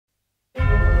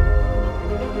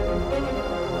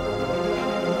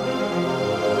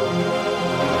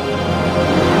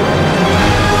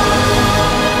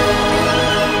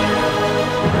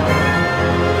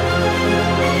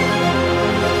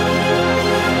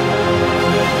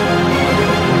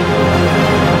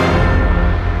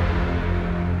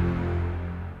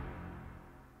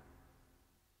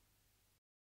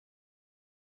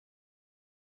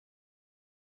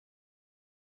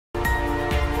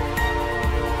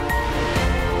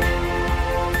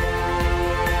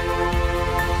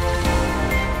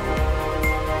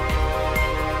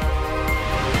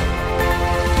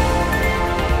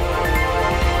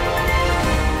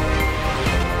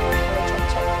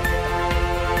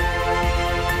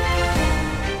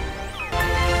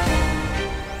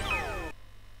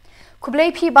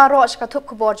Kublai pi baroj katup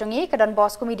Khubor jongi kedan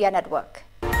Bosco Media Network.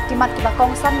 Kimat kiba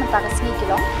kongsan mentaka sengi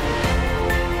kilong.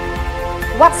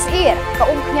 What's ear ka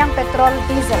umknyang petrol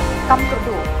diesel kam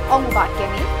kurdu ong ubat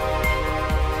kemi.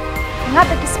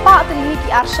 Ngat kispa teli ki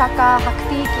arshaka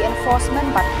hakti ki enforcement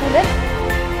bat pulen.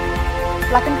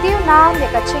 Lakan tiu nam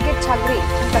ya ka chegit chagri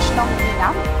ka Shillong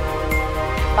ninam.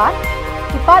 Bat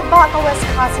kipat ba ka West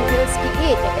Khasi Hills ki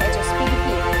aid ya ka HSPDP.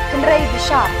 Kenrai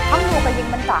bishar hangno ka ying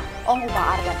mentah ong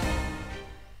uba argan.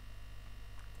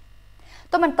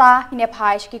 To mentah ini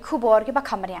phai ki Khubor ki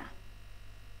bakhamria.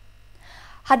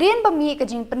 Hadin bami ka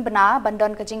jing penbena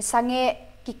bandon ka jing sange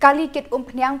ki kali kit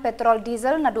umpnyang petrol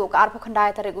diesel nadu ka arpu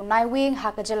khandai tarigu Naiwieng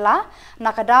ha ka Jylla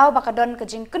nakadaw bakadon ka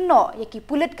jing kenno ya ki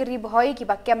pulit keri bohoi ki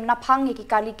bakem naphang ya ki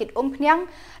kali kit umpnyang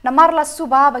namarla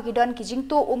suba bagi don ki jing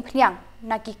tu umpnyang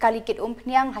na ki kali kit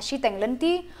umpnyang hasiteng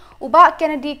lenti uba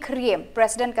Kennedy kriem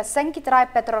president ka sengkitrai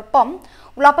petrol pom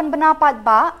ulapan benapat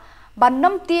ba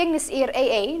Banam tiang nis ir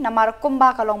AA namar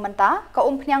kumba kalong menta ka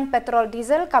umpnyang petrol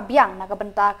diesel ka biang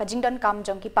nakabenta ka jingdon kam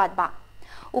jong kipat ba.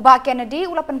 Uba Kennedy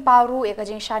ulapan pauru e ka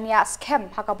jing shania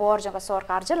scam hakabor jong ka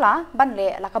sorkar Jylla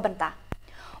banle la ka benta.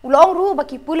 Ulong ru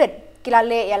baki pulit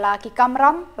kilale yala ki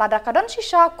kamram lada kadon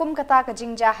shisha kum kata ka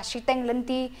jingja hasiteng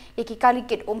lenti ye ki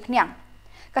kalikit umpnyang.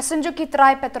 Kasunjuk ki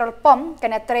try petrol pom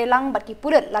kena trelang baki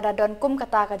pulit lada don kum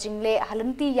kata ka jingle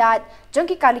halenti yat jong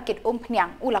ki kalikit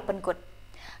umpnyang ulapan kut.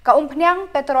 Ka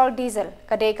umpnyang petrol diesel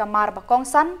kadai ka mar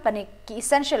bakongsan panik ki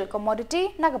essential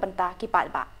commodity nagabenta ki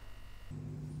palba.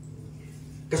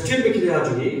 Kastin bekilia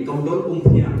jungi kamdon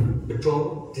umpnyang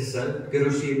petrol diesel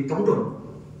kerosene kamdon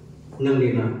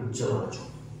nangnina Jylla jo.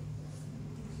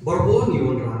 Barbo ni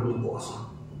wondra no puasa.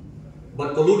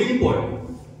 But the loading point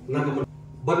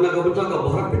nagabenta ka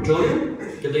barat petroleum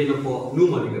kadai na po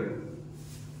numa diga.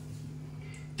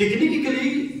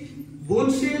 Technically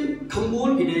bunsil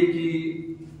khambon kidai ki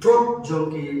truck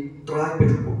jong ki try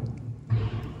petrol pump.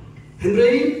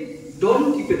 Henry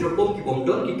don ki petrol pump ki bom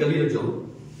don ki kali jong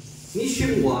ni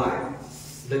shimwai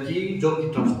lagi jong ki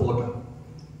transporter.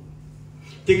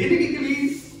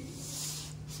 Technically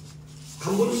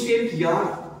kambun sien kia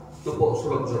napo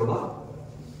surat jorba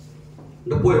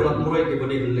napo elat murai ki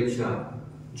bani Malaysia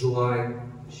juai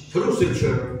terus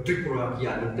searcher Tripura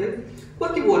kia nante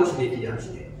bagi buan sini kia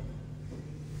sini.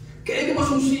 Kayak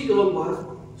masumsi kalau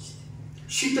mah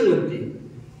Shitang nanti,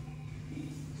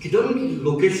 kita ni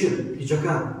location di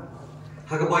Jakarta,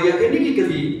 hagapaya kini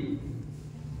kali,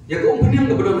 ya kau punya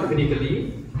kebenaran kini kali,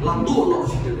 lantu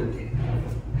nak shitang nanti.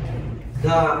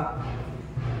 Dah,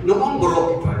 namang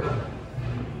borok driver,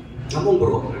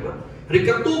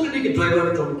 Mereka tu kini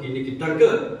driver macam kini kita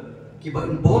ke,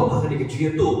 kita involve apa kini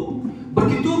kecil tu,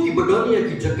 begitu kita don ya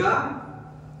kita Jakarta,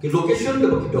 ke location ke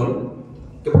begitu.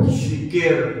 Tapi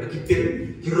sikir kita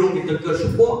hirung kita ke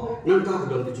support nangka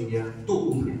dalam kecingnya tu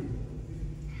umumnya.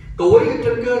 Kawai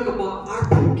kita ke apa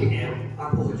arpu KL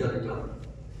arpu jalan jalan.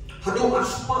 Hadu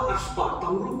aspa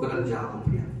tamru kadang jalan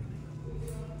umumnya.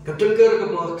 Kita ke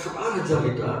apa kata jalan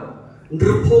kita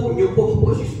nderpo nyopo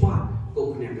posisi spa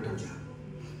umumnya kadang jalan.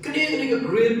 Kini ke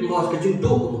great loss kecing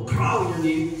tu crowd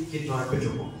ni kita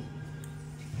berjumpa.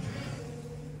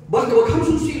 Bagi wakam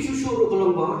susi susu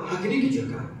kalau bah hari kita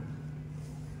jaga.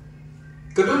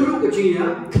 Kadang-kadang kecilnya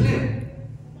clear,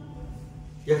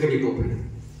 ya kini kopi.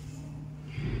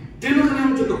 Tino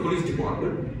kalian contoh police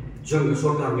department, jangan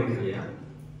sorkar Meghalaya,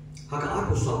 hak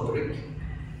aku saltrik,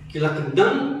 kila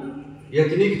kendang, ya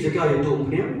kini kejaga itu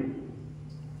umumnya.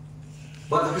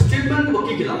 But statement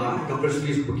bagi kila, ke press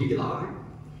release bagi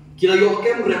kila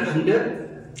yokem red handed,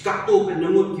 kakto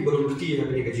penamut kibaru bukti ya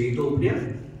kini kejaga itu umumnya.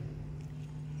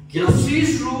 Kila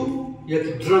sisru ya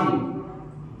ki drum,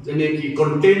 ini ki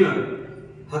container.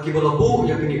 Haki balabu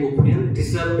yang kini kumpulan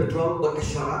diesel petrol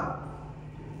berkesyara.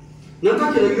 Nanti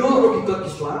kila yo roki kat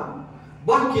kisla,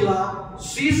 bak kila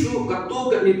sisu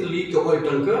katu kat ni teli ke oil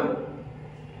tanker,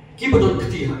 ki betul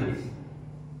keti hakani.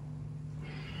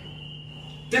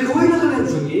 Tekoi nak kalian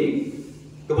sungi,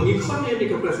 kebangi khan ni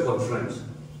ke press conference.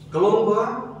 Kalau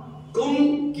ba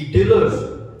kung ki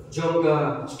dealers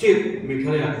jangka state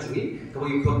Meghalaya sungi,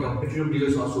 kebangi khan ke Petroleum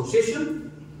Dealers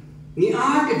Association, ni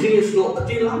ke jenis lo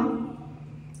ketilang.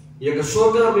 Ya ke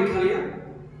sorga Meghalaya,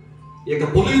 ya ke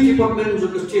police department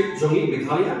juga state jongi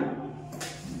Meghalaya,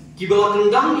 kibala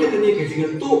kendang ya kini ke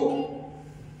jingat tu,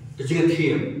 ke jingat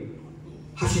hiam,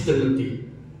 hasil terlenti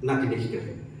nak kini kita.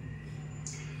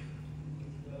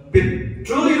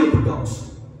 Petroleum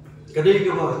products, kadang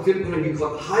kita kita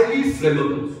highly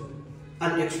flammable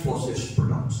and explosive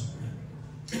products.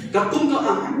 Katung ke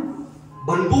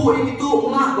bantu itu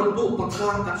nak bantu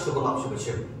pakar kat sebelah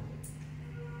sebesar.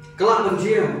 Kelak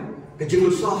banjir.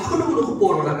 Kejengan sah, aku nak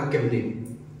Khubor nak kemni.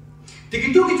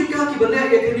 Tigitu ki juga ki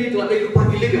balai ya kini telah lagi upah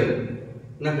ilegal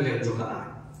nak kalian juga.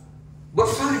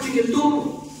 Baksa ki tu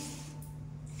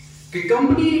ki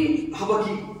company haba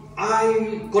ki ai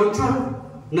kontrak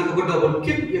nak berdawan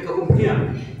kip ya ke company.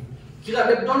 Kila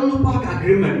ada don lupa ke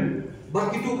agreement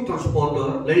bagi tu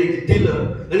transporter lagi ki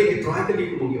dealer lagi ki driver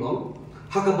di mengiom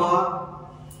hakaba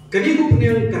kini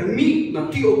company kami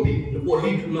nak TOP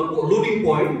nak loading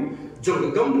point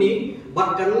jong company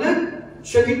bahkan le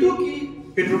segitu ki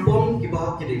petrol pump ki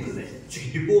bah ki dekne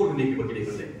cik depot ni ki bah ki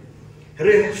dekne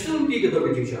hari hasil ki ketok ke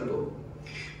jingsato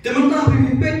tementah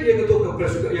Peit ya ketok ke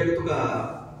press ya ketok ke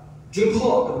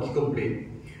jingho ke ki complain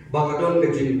bagadon ke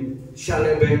jing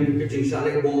Shillong ke jing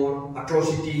Khubor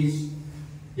atrocities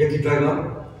ya ki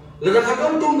driver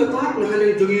ledakadon tum ketak na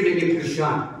hale jongi ringin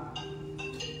krishan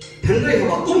thendai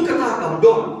hawa tum ketak kam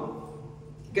don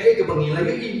kai ke bangilai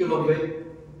ke ke lombe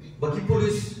bagi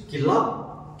polis kilap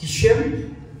ki shem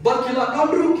bagi la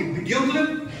kamera ki video clip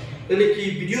dan ki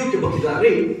video ke bagi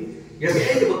laring ya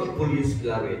ke bagi polis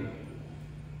laring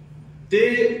te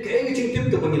ke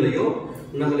cintip ke bagi layo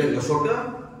na hale ka soka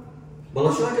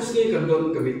balasa ke sini kan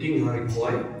don ke meeting hari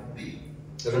boy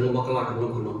dan ngobakala kan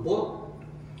nompo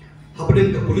hapen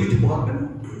ke police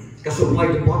department ke supply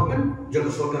department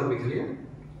jaga soka Meghalaya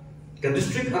ke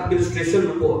district administration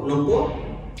nompo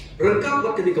rengkap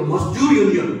buat ke masjur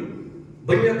union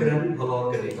banyak keren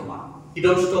halal ke kamar.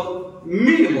 Tidak stop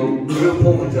minimum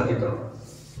 24 jam itu.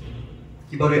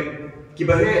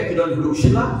 Kibare kita dulu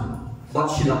sila, bat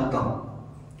sila tam.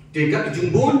 Jika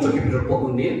jumbon cakap berapa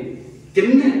ini,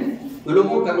 kene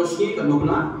menolong kan usni kan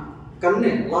nobna,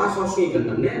 kene last usni kan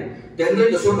kene, dan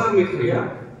dari kesukaan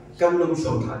Meghalaya kan nom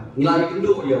somtai. Nilai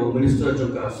itu ya minister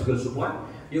juga civil supply,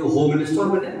 ya home minister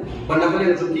mana, pandang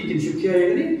yang jumpi kinshipnya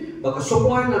ini, baka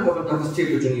supply nak kepada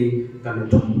state jadi kan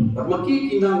itu.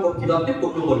 Maki inang ko kilate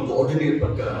perlu koordinate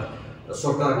pada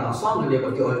sarkar na Assam dan dia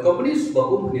bagi oil companies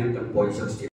baru menyiapkan policy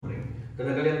state.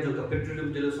 Karena kalian juga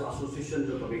Petroleum Dealers Association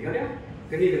juga Meghalaya,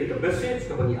 kini dari ke message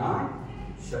ke bagi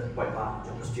certified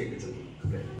juga state itu.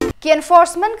 Ki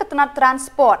enforcement ketenat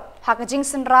transport hak jing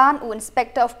senran u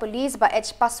inspector of police ba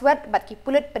H password bat ki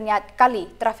pulit penyat kali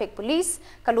traffic police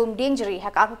kalum dangery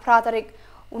hak arpu pratarik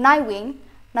u Naiwieng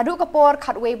nadu kapor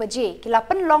khatway baje kila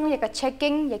penlong ya ka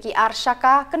checking ya ki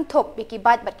arshaka kenthop ya ki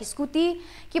bat ki skuti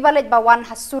ki balet bawan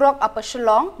hasurok apa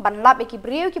Shillong banlap ya ki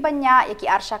briu ki banya ya ki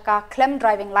arshaka claim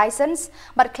driving license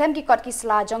bat claim ki kot ki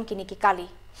slajong kini ki kali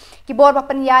ki bor ba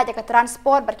penya ya ka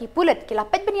transport bat ki pulet kila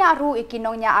pet benya ru ya ki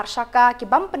nongnya arshaka ki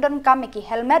bam pendon kam ya ki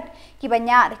helmet ki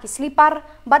banya ya ki slipper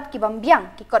bat ki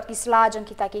bambiang ki kot ki slajong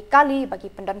kita ki kali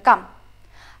bagi pendon kam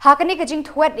hakani ka jing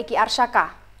thuet ya ki arshaka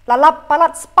lalap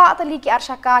palat spa tali ki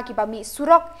arshaka ki bami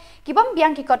surok ki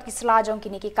bambiang ki kot ki slajong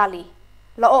kini ki kali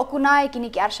lo kunai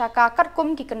kini ki arshaka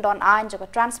katkum ki kendon an jaga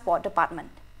transport department.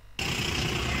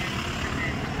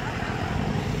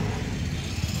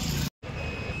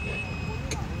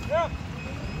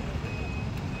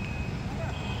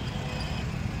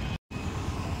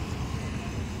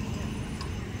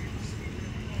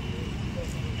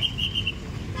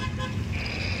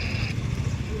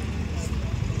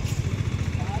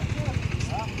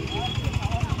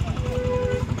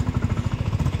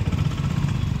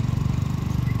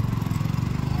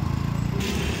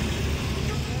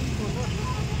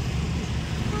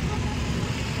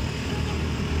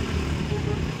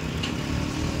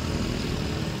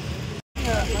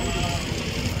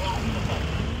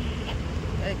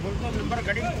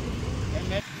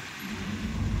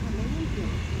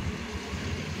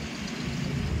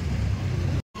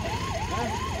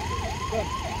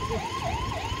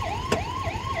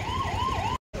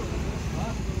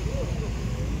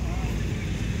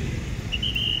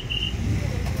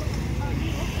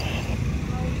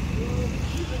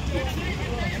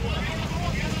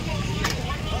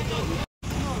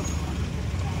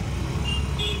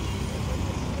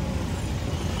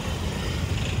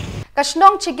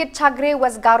 Kashnong Chigit Chagre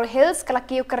was Garo Hills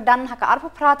kalakiu kerdan haka arpu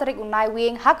pratarik u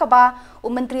Naiwieng hakaba u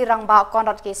menteri rangba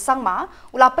Konrad ke sangma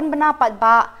ulapan benapat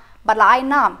ba balai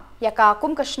nam yaka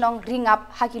kum kashnong ringap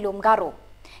hakilum Garo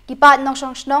kipat nong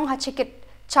snong ha Chigit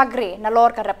Chagre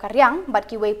nalor karap karyang bat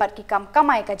ki wei pat ki kam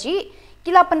kamai kaji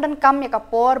kila pendan kam yaka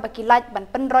por bakilat ban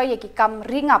penroy yaki kam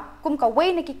ringap kum ka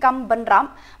wei neki kam benram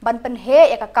ban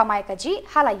penhe yaka kamai kaji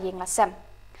halayeng lasem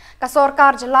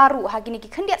Kasorkar jelaru hagini ki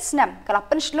khendiat snem kala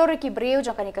penslori ki breu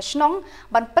jangkani ka snong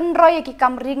ban penroy ki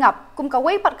kam ringap kum ka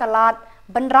wei pat kalat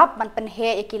benrap ban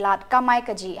penhe ki lat kamai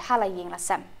kaji halayeng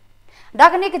lasem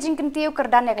dagani ka jingkentiu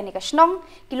kerdan ya kani ka snong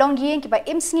ki longyeng ki ba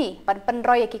imsngi ban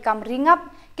penroy ki kam ringap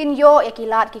kin yo ki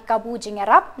lat ki kabu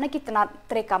jingerap na ki tenat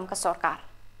trekam kasorkar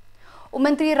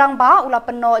Menteri Rangba ula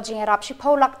peno jingerap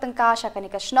Shipolak tengka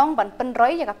syakani Shillong ban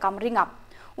penroy yaka kam ringap.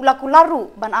 Ula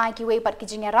kularu ban ai ki wei bat ki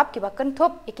jingerap ki ba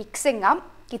kentup ki ksengam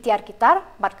ki tiar kitar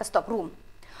bat ka stop room.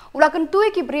 Ula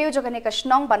kentui ki brio jokani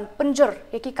Shillong ban penjur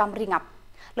yaki kam ringap.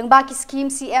 Lengba ki skim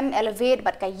CM elevate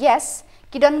bat ka yes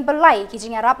ki don belai ki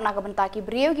jingerap naga benta ki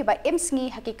brio ki ba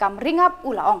emsngi haki kam ringap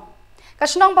ula ong.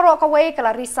 Shillong baru kawai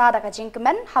kala risa da kajing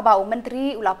kemen haba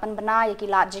menteri ula penbena yaki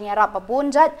la jingerap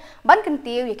babonjat ban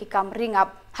kentiu yaki kam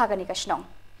ringap hagani Shillong.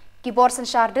 Khubor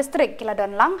Senshar district kila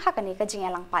don lang hagani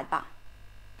kajingelang padba.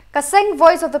 Kaseng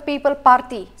Voice of the People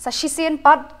Party sa Shisian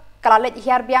pad kalalet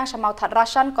hiarbiang sa Mauthat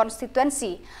Rashan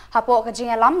constituency hapo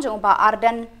kajingelam jong ba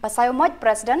Arden pasayomot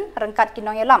president rengkat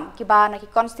kinong yelam kiba na ki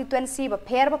constituency ba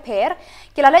pair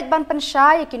kilalet ban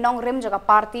pensya kinong rim jaga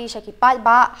party sa ki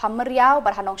padba hamriaw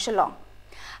barhanong Shillong.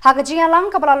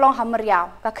 Hagajingalang kabalalong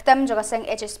hamriaw, kaketem juga seng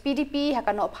HSPDP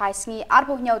hakano phaisngi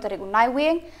arbuh nyau tarigu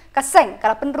Naiwieng, kaseng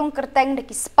kala penrung kerteng deki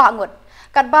sepangut.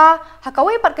 Kadba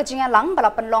hakawai pat kajingalang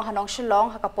bala penlong hanong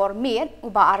Shillong hakapor miet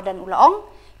uba ardan ulaong,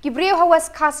 kibriu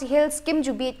hawas Khasi Hills kim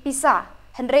jubit pisa,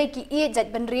 hendrei ki iet jat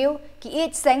benriu, ki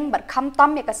iet seng bar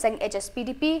kamtam ya kaseng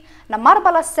HSPDP, namar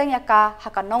bala seng yaka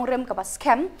hakanong rim kabas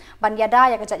kem, ban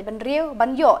yada yaka jat benriu,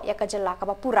 ban yo yaka Jylla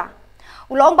kabapura.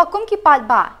 Ulong bakum ki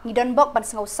padba ngidon bok ban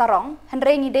sengau sarong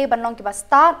hendrei ngide ban long ki ba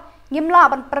start ngimla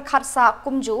ban perkhat sa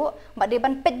kumju ba de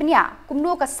ban pet benya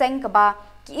kumnu ka seng ka ba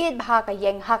ki et bha ka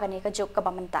yeng ha ka ne ka juk ka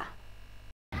ba menta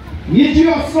ngiji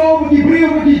so ki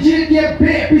brio ki jit dia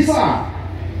pe pisa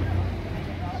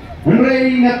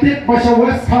hendrei ngatit pasha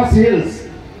West Khasi Hills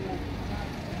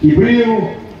ki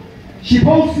brio si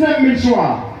posna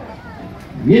mensua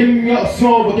ngim yo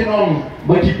so bakinong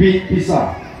ba ki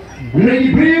pisa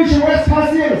Hendrei brio sa West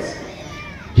Khasi Hills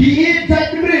ki it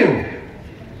tak brio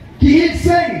ki it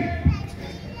seng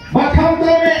bakam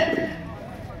tome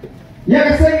ya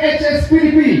kaseng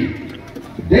HSPDP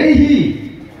dehi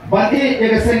badi ya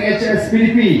kaseng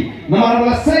HSPDP namar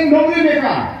bala seng nomri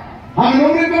meka ang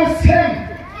nomri ko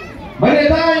scam bade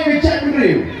dai me chat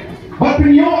brio bat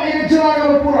pinyo ya Jylla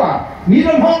ka pura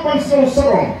nidon hok pan so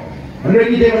sarong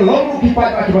Hendrei de long ki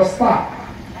pat aki basta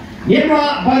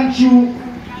yema banchu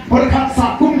perkat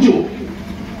sa kumju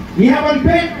ni haban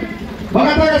Peit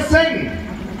bagata seng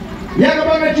ya ka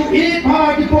banga chu i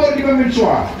pa ki por di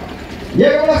bamensua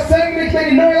ya ka seng ni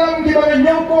tani noyam ki banga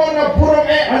nyauko na purong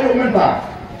alo menta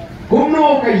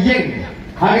kumno ka yeng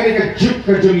hagere ka juk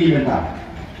ka jungi menta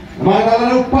mata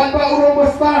lalu patba urong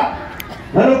basta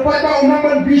lalu patba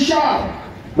unaman bishar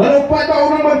lalu patba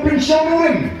unaman pensyong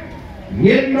nurim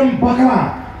ngin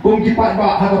bakala kum ki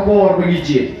patba hakapor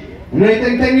bangijit Nai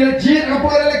teng-teng ni jit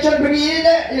kapal election bengi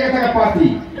ini ia kata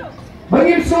parti.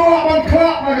 Bengi soal ban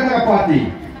kelak nak kata parti.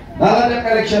 Dalam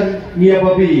election ni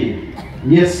babi,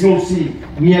 ni snowsi,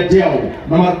 ni jauh,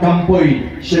 nama kampoi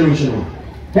seru-seru.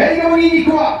 Hari kau ini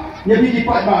kuat, ni biji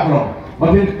pat baru.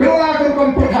 Babin kelak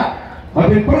kau perkat,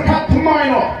 babin perkat pemain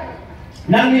lo.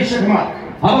 Nangis sekemat,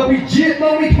 apa biji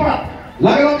lo nikmat.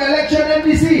 Lagalong election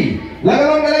MDC,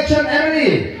 lagalong election MLA,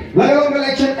 lagalong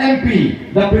election MP,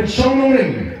 dapat syong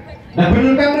ring. Dah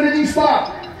penungkam dari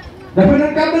start, dah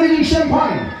penungkam dari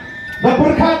champagne, dah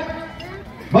berkat.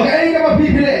 Bagai apa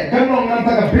pilih, kamu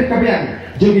nanti kapit kapian,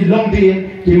 jadi long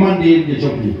din, kimandin di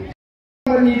jombi.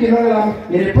 Ini kita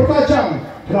ini pertajam,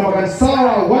 kenapa kan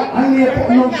salah, wat hanya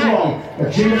penong Shillong,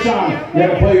 kecemasan,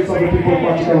 yang Voice of the People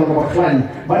Party kalau kebakaran.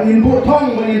 Bangin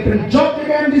botong, bangin penjob di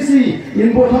MDC,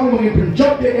 in botong bangin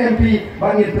penjob di MP,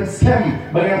 bangin penscam,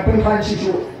 bangin penkan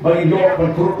situ, bangin lor,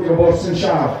 bangin kurut di Khubor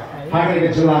Senshar. Hari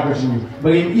ke Jylla ke sini,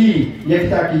 bagi i yang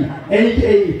kita ki,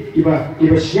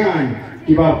 iba siang,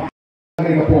 iba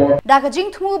Singapore. Da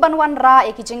kajing temu banwan ra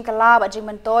ekijing kala bajing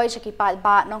mentoy sekipat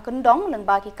ba nong kendong leng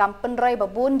bagi kampen roy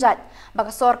babunjat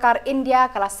bagi sorkar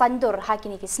India kala sandur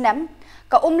hakini kisnem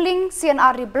ka umling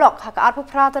CNR blok haka arpu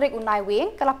pratarik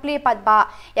Naiwieng kala plipat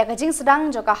ba ya kajing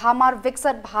sedang joka hamar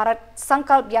Viksit Bharat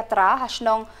Sankalp Yatra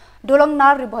hasnong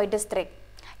Dolongnar Riboy district.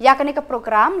 Yakni ke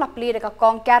program lapli deka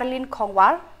Kong Caroline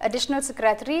Kongwar, Additional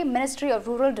Secretary Ministry of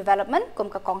Rural Development kum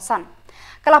ke Kongsan.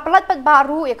 Kala pelat pat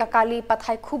baru ya kali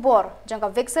pathai Khubor jangka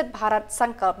Viksit Bharat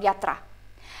Sankalp Yatra.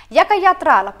 Yaka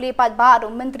yatra lapli pat ba adu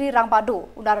Menteri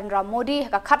Rangbadu Narendra Modi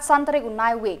ka khat santare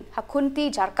Naiwieng hakunti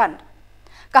Jharkhand.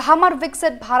 Kahamar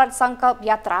Viksit Bharat Sankalp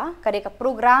Yatra kadeka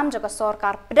program jangka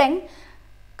sorkar pedeng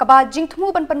kaba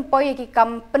jingtmu ban penpoy ki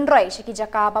kam penrai shiki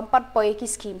jaka bampat poy ki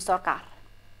skim sorkar.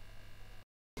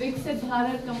 विकसित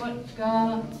भारत का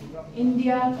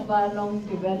इंडिया कबालों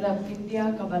develop India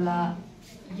कबला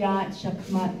या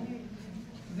शक्मत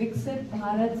विकसित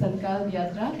भारत संकल्प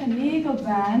यात्रा करने का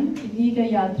वैन इन्हीं का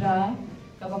यात्रा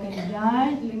कबकन यार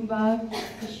लिंगबाग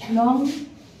Shillong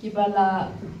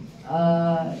kibala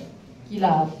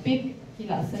kila pick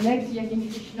kila select ya kini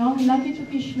kishnong lagi tu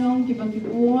kishnong kiba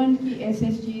kibon ki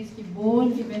SSGs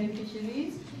kibon ki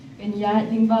beneficiaries kan ya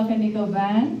lingba kan ka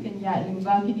van kan ya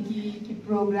lingba ki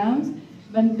programs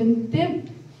ban pentip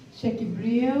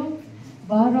shekibrio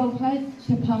baro hat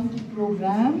chapang ki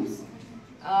programs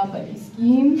but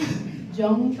scheme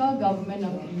jongka government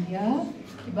of India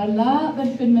kibala ban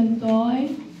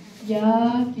penmentoy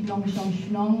ya kinong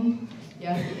shnong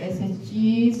ya ki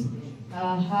SSGs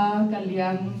ha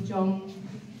kaliang jong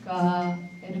ka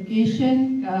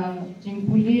education ka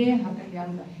jingpuli ha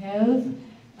kaliang ka health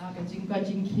ka jingka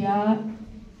jingkia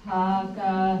ha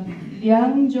ka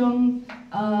liang jong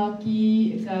ki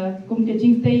ka kum ke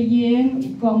jingte yeng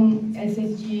ikong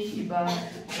SSG iba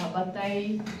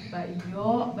batai ba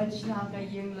yo bachna ka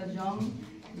yeng la jong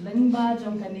lengba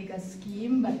jong ka ni ka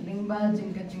scheme but lengba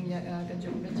jingka jingya ka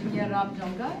jingya rap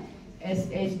jong ka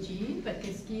SSG but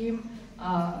ka scheme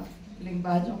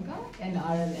lingba jongka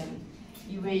NRLM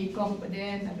iwe ikong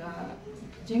peden naga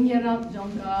jingyarap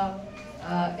jongka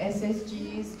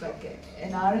SSGs but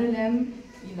NRLM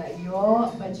ila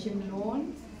yo bachim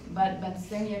loan but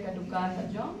seng ya kadukan ka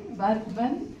jong but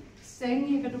ban seng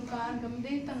ya kadukan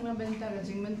kamde tang na benta ka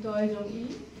jingmentoy jong i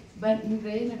but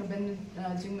ngre naga ben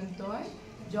jingmentoy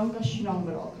jong ka shnong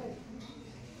bro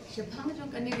Shapang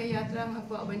jong kani ka yatra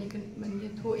ngakwa abani kan manje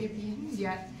tho epin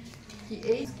dia ki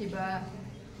a ki ba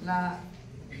la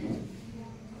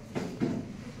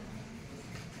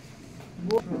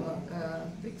ka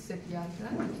Viksit Yatra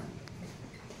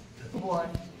Khubor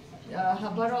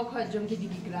habaro kha jong ki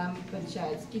digram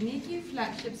panchayat kini ki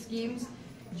flagship schemes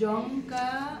jong ka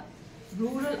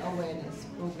rural awareness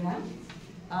program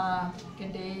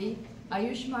kende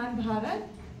Ayushman Bharat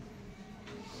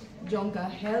jong ka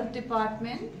health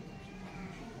department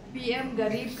PM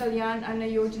Garib Kalyan Anna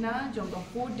Yojana jong ka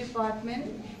food department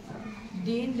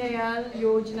Deen Dayal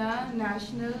Yojana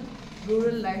National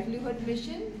Rural Livelihood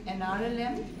Mission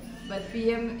NRLM but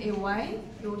PMAY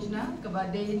Yojana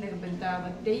kabade nagbenta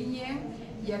batayeng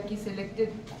yaki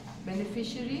selected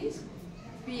beneficiaries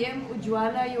PM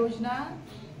Ujjwala Yojana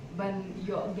ban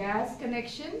yo gas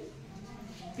connection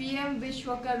PM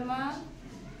Vishwakarma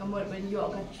kamor ban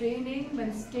yo ka training ban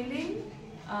skilling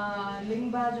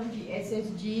lingba jong ki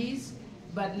SSGs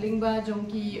but lingba jong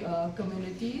ki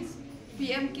communities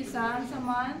PM Kisan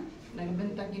Saman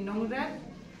nagbenta ki nongrep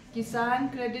Kisan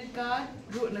Credit Card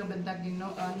ru nagbenta ki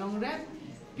nongrep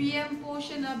PM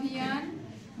Poshan Abhiyan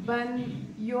ban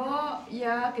yo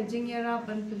ya kajingyara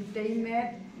ban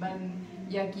pentaymet ban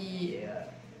ya ki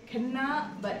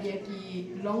khanna but ya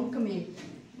ki long kami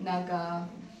naga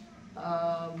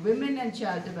women and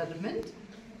child development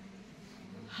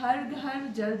har ghar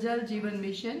jal jal jeevan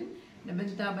mission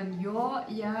nagbenta ban yo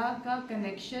ya ka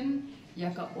connection ya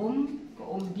ka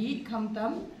deed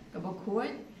khamtam ka bakhoi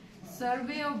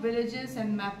survey of villages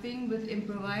and mapping with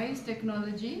improvised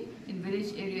technology in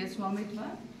village areas swamitva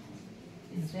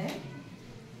is there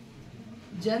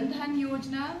Jan Dhan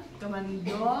Yojana kaman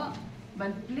yo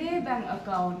ban play bank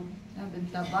account na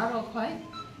benta baro khoi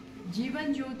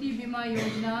Jeevan Jyoti Bima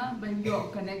Yojana ban yo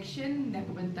connection na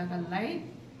benta ka light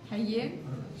haye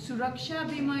Suraksha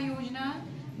Bima Yojana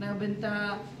na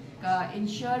benta ka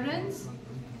insurance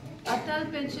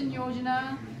Atal Pension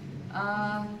Yojana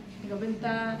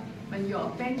gabenta ban yo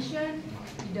pension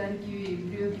dan ki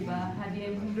brio ki ba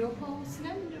hadiah brio ko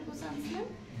snem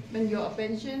ban yo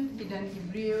pension dan ki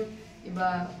brio iba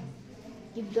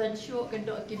ki dan show ka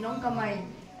do ki nong kamai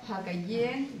ha ka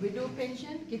yen widow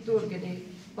pension ki tur gede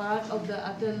part of the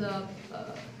Atal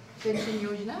Pension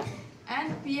Yojana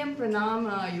and PM Pranam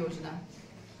Yojana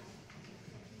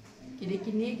kini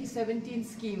ki 17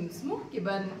 schemes mo ki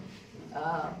ban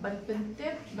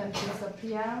pentip ban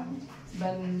sapiang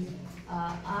ban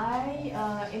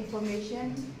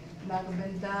information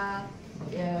nagbenta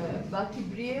baki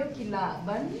brio kila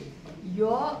ban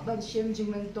yo ban shem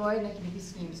jingmentoy na kini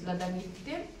schemes ladang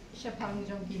itip syapang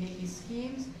jong kini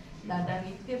schemes ladang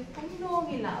itip puno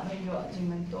gila ban yo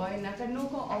jingmentoy nakano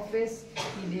ko office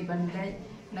hindi ban led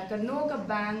nakano ka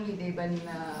bank hindi ban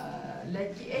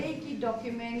led ki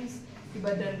documents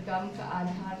ibadan kam ka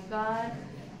Aadhaar card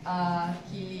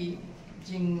ki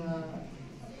jing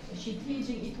Shiti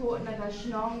jing ito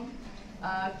nagashnong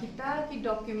kita ki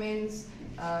documents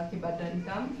ki badan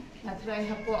kam natry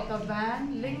hapo ka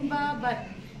van lingba but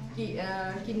ki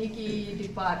kini ki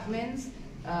departments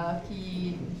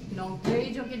ki nong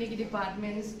trade jo kini ki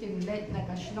departments kin let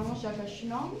nagashnong siya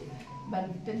kashnong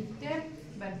ban pentep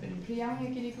ban penpriang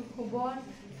kini ko Khubor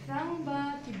krang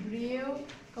ba ki brio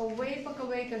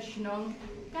kaway kashnong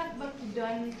kat ba ki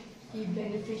don ki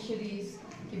beneficiaries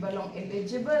kibalong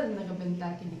eligible na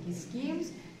kabenta kini ki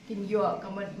schemes kinyo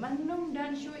kamad mandom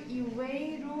dan syo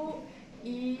iwayro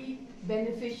i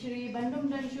beneficiary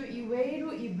bandom dan syo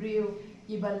iwayro ibrio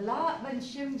kibala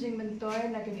banshim jing mentor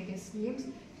na kini ki schemes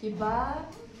kiba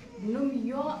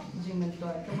numyo jing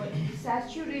mentor kamad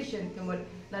saturation kamad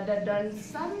lada dan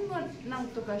sangat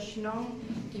nang tukasnong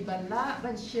kibala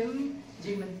banshim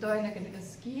jing mentor na kini ki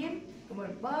scheme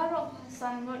kamad barok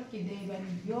sangat kidai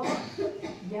banyo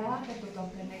ya katuka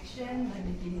connection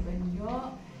bandi kini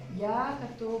banyo ya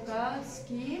katuka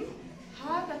scheme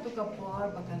ha katuka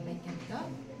por bakal laikan ka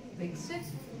Brexit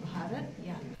Bharat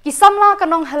ya Kisamla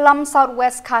kanong halam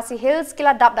Southwest Khasi Hills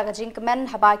kila dap daga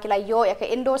jingkemen haba kila yo ya ke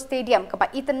indoor stadium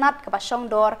kaba itnat kaba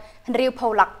Shongdor hendriu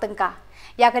paulak tengka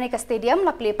ya kani ke stadium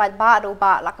la plipat ba ado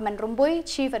ba la kemen rumbui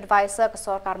chief advisor ke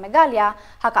Sarkar Meghalaya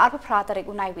haka arpa pratarik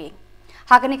Naiwieng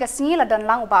hakani ke singi la dan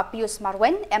lang uba Pius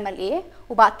Marwen MLA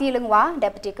uba Tilengwa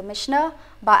deputy commissioner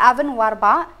ba Avan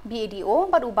Warba BADO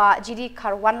ba uba GD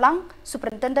Karwanlang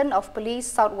superintendent of police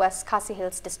Southwest Khasi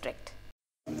Hills district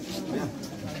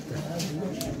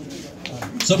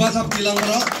Sobat Tilang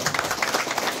Rock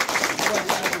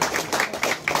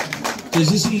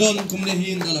Jesi Sindon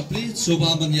kumnehin ala pli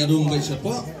soba ban yarung bai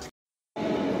sepo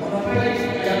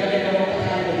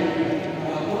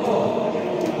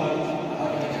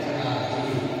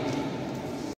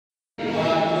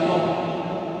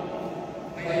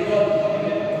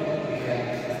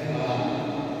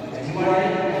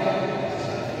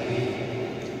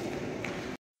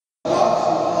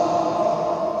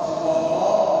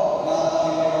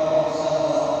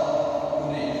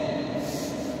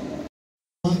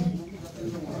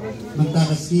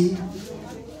Mantagasi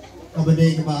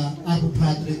kabadai kaba arpu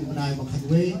pratrik menai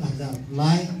bakadwe ada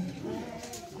lai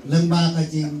lemba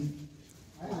kajing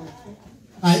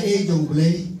IA jong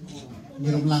boleh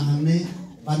ngirum langhang ne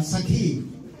ban sakhi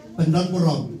pendon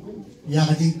burong ya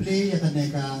kajing play ya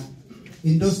kaneka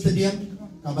Indo Stadium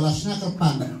kabalasna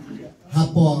kerpan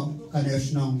hapo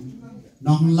kanesnong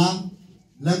nong lang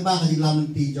lemba kajing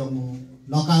lamun ti jong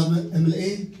lokal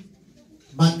MLA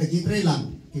ban kajing trelang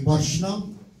Khubor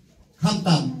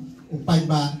Hamtam upay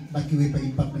ba bakiwi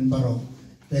pagipat ng baro.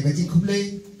 Tega jing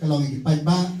kublay kalong ikipay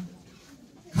ba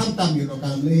hamtam yung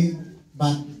lokal mli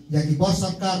bat yaki bos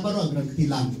sarkar baro agrang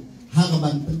ketilang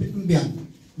hagaban tempit pembiang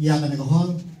iya ka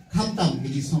nagahol hamtam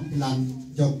gigisong tilang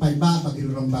jog pay ba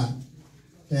bagirurong ba.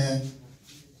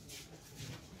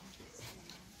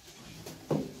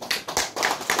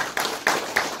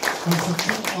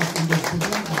 Construction of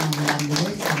industrial and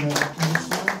land-based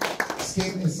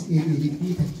scheme is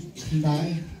EDP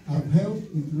Hyundai Arab Health,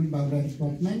 including Bangladesh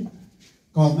Department,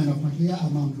 Government of Meghalaya,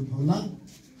 amount of Holland,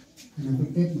 and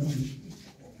undertaken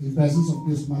in presence of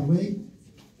Pius Marwen,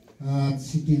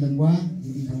 Siti Lengwa,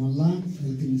 Jidi Kamalang,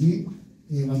 Elkinji,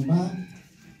 Ewamba,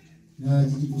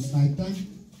 Jidi Musnaita,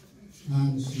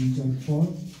 and Sri John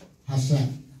Paul Hassan.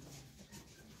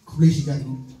 Kublai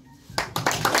Sijagung.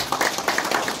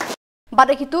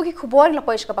 Pada itu ki Khubor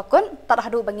lapois kapakun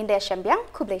tarhadu banginde syambiang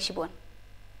Kublai Shibun.